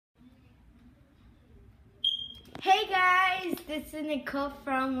Hey guys, this is Nicole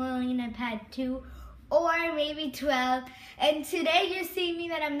from Lilina Pad 2 or maybe 12, and today you're seeing me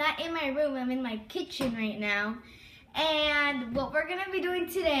that I'm not in my room, I'm in my kitchen right now. And what we're gonna be doing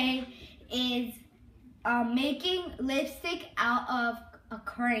today is making lipstick out of a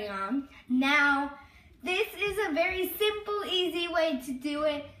crayon. Now, this is a very simple, easy way to do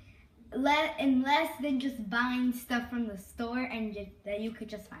it, in less than just buying stuff from the store and that you could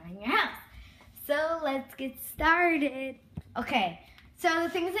just find in your house. So let's get started. Okay, so the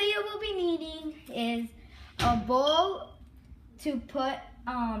things that you will be needing is a bowl to put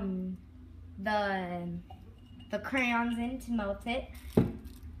the crayons in to melt it.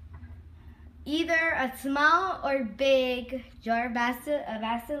 Either a small or big jar of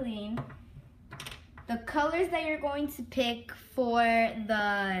Vaseline. The colors that you're going to pick for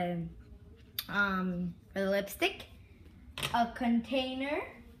the lipstick. A container.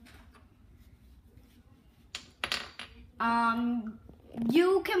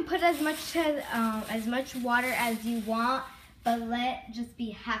 You can put as much water as you want, but let just be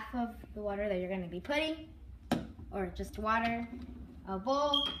half of the water that you're going to be putting, or just water, a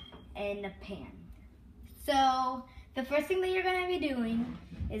bowl, and a pan. So the first thing that you're going to be doing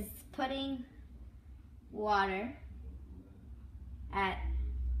is putting water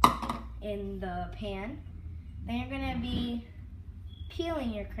in the pan. Then you're going to be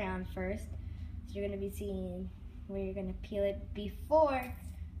peeling your crayon first. So you're going to be seeing where you're going to peel it before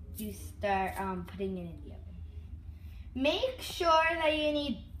you start putting it in the oven. Make sure that you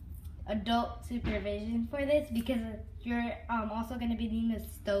need adult supervision for this, because you're also going to be needing a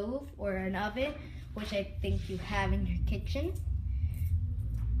stove or an oven, which I think you have in your kitchen.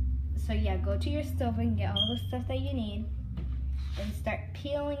 So yeah, go to your stove and get all the stuff that you need and start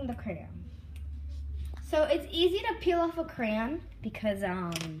peeling the crayon. So it's easy to peel off a crayon because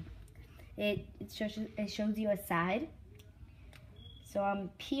it shows you a side. So I'm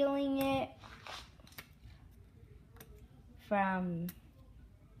peeling it from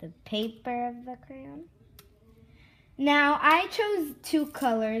the paper of the crayon. Now I chose two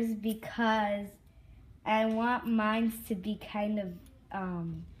colors because I want mine to be kind of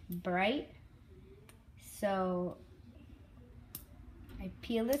bright. So I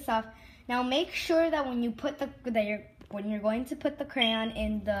peel this off. Now make sure that when you put when you're going to put the crayon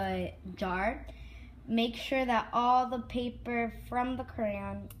in the jar, make sure that all the paper from the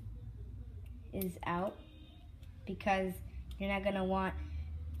crayon is out, because you're not gonna want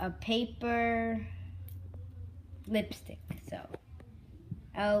a paper lipstick. So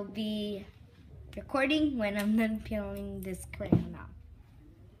I'll be recording when I'm done peeling this crayon out.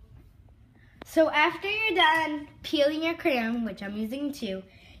 So after you're done peeling your crayon, which I'm using two,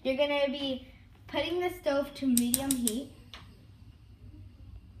 you're gonna be putting the stove to medium heat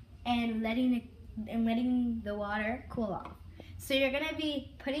and letting the water cool off. So you're gonna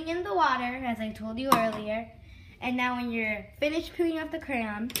be putting in the water, as I told you earlier, and now when you're finished peeling off the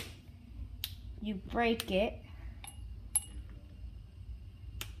crayon, you break it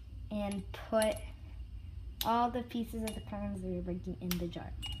and put all the pieces of the crayons that you're breaking in the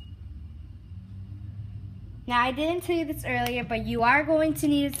jar. Now, I didn't tell you this earlier, but you are going to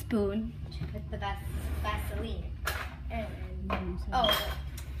need a spoon with the Vaseline.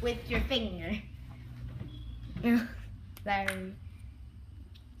 With your finger. Sorry.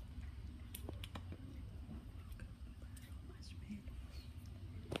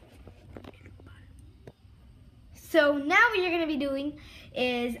 So now what you're going to be doing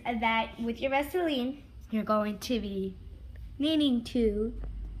is that with your Vaseline, you're going to be needing to...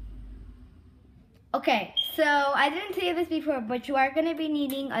 Okay, so I didn't tell you this before, but you are going to be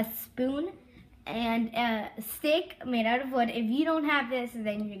needing a spoon and a stick made out of wood. If you don't have this,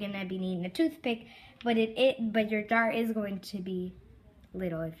 then you're going to be needing a toothpick, but your jar is going to be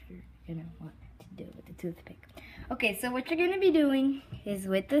little if you're going to want to do it with the toothpick. Okay, so what you're going to be doing is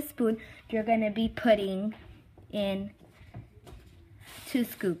with the spoon, you're going to be putting in 2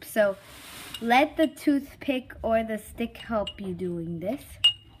 scoops. So let the toothpick or the stick help you doing this.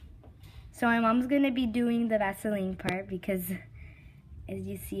 So my mom's going to be doing the Vaseline part because, as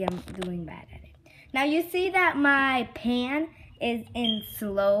you see, I'm doing bad at it. Now you see that my pan is in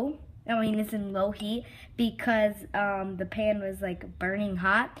it's in low heat because the pan was like burning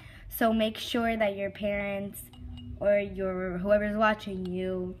hot. So make sure that your parents or whoever's watching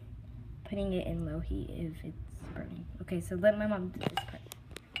you putting it in low heat if it's burning. Okay, so let my mom do this part.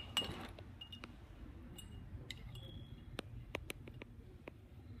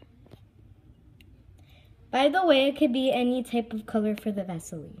 By the way, it could be any type of color for the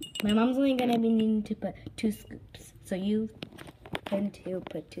Vaseline. My mom's only going to be needing to put 2 scoops. So you can too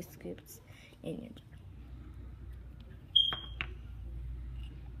put 2 scoops in your jar.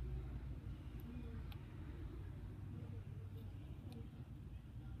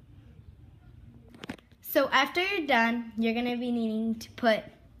 So after you're done, you're gonna be needing to put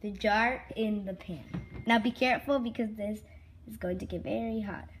the jar in the pan. Now be careful because this is going to get very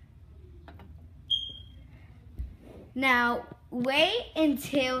hot. Now wait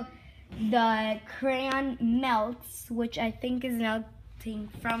until the crayon melts, which I think is melting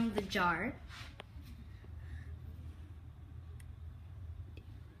from the jar.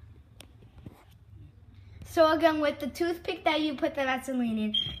 So again, with the toothpick that you put the Vaseline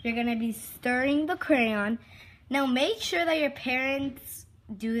in, you're gonna be stirring the crayon. Now make sure that your parents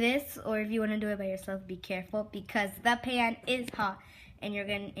do this, or if you wanna do it by yourself, be careful because the pan is hot and you're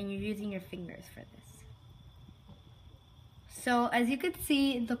using your fingers for this. So as you can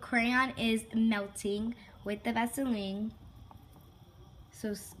see, the crayon is melting with the Vaseline.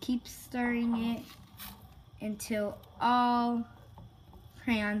 So keep stirring it until all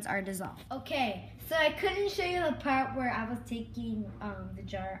crayons are dissolved. Okay, so I couldn't show you the part where I was taking the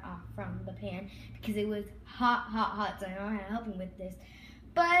jar off from the pan because it was hot, so I don't know how to help you with this.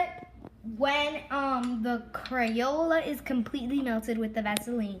 But when the Crayola is completely melted with the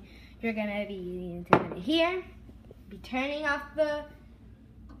Vaseline, you're gonna be needing to put it here, be turning off the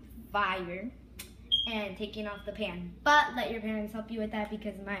fire, and taking off the pan. But let your parents help you with that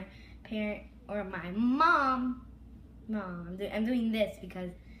because my parent or my mom, I'm doing this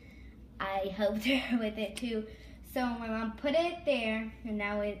because I helped her with it too. So my mom put it there, and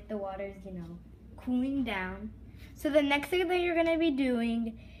now the water's, cooling down. So the next thing that you're gonna be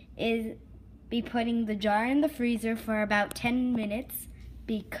doing is be putting the jar in the freezer for about 10 minutes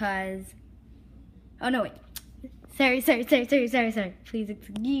because, oh no, wait. Sorry. Please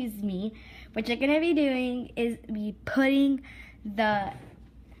excuse me. What you're gonna be doing is be putting the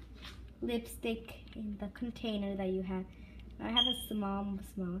lipstick in the container that you have. I have a small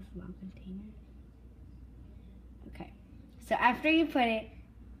container. Okay. So after you put it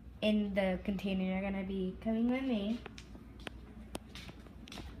in the container, you're gonna be coming with me.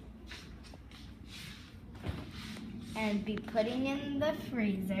 And be putting in the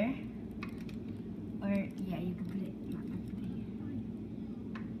freezer. Or yeah, you can put it.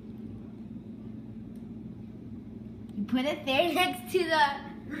 You put it there next to the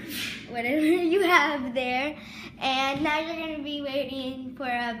whatever you have there, and now you're gonna be waiting for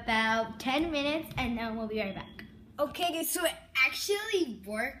about 10 minutes, and then we'll be right back. Okay, guys, so it actually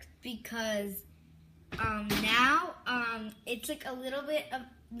worked because now it's like a little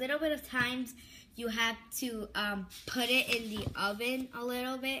bit of times you have to put it in the oven a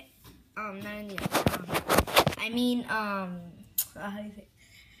little bit. Not in the oven. How do you say?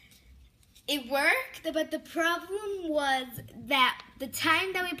 It worked, but the problem was that the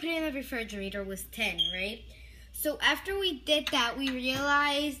time that we put it in the refrigerator was 10, right? So after we did that, we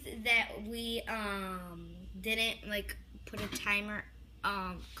realized that we didn't put a timer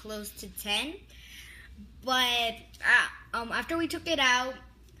close to 10. But after we took it out,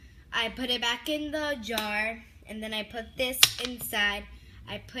 I put it back in the jar, and then I put this inside.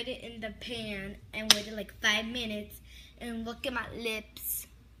 I put it in the pan and waited like 5 minutes, and look at my lips.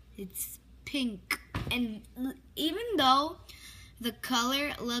 It's pink, and even though the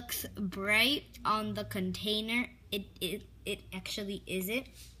color looks bright on the container, it actually isn't.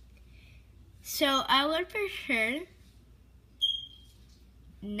 So I would prefer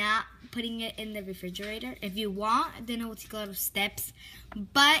not putting it in the refrigerator. If you want, then it will take a lot of steps.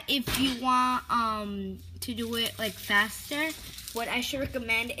 But if you want to do it faster, what I should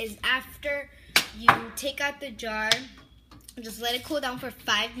recommend is after you take out the jar, just let it cool down for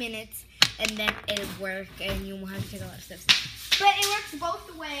 5 minutes, and then it'll work, and you won't have to take a lot of steps. But it works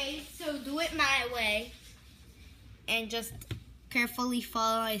both ways, so do it my way, and just carefully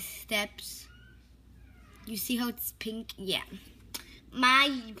follow my steps. You see how it's pink? Yeah.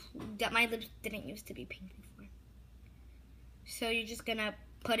 My lips didn't used to be pink before. So you're just gonna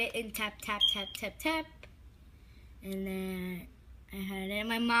put it in tap, and then I had it.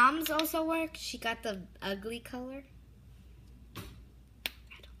 My mom's also worked. She got the ugly color. I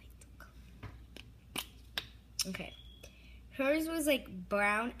don't like the color. Okay. Hers was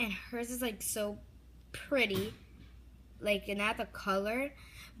brown, and hers is so pretty. Not the color.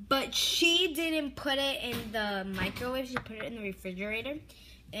 But she didn't put it in the microwave. She put it in the refrigerator.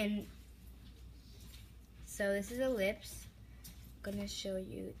 And so this is the lips. I'm gonna show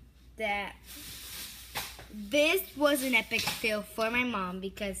you that this was an epic fail for my mom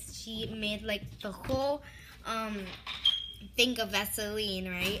because she made the whole thing of Vaseline,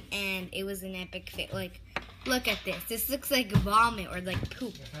 right? And it was an epic fail. Look at this. This looks like vomit or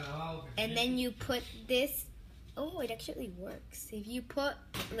poop. And then you put this. Oh, it actually works. If you put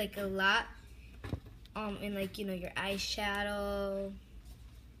a lot in your eyeshadow,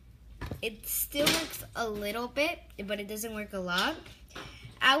 it still works a little bit, but it doesn't work a lot.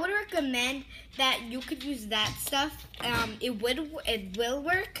 I would recommend that you could use that stuff. It will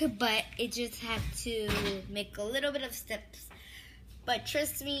work, but it just have to make a little bit of steps. But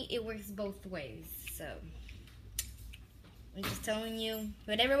trust me, it works both ways. So I'm just telling you,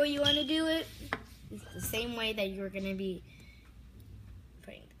 whatever way you want to do it, it's the same way that you're gonna be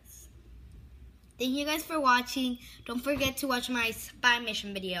putting this. Thank you guys for watching. Don't forget to watch my spy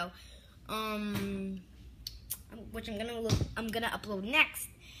mission video, which I'm gonna upload next.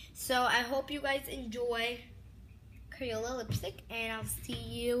 So I hope you guys enjoy Crayon Lipstick, and I'll see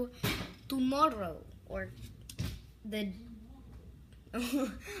you tomorrow, or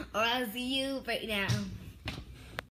I'll see you right now.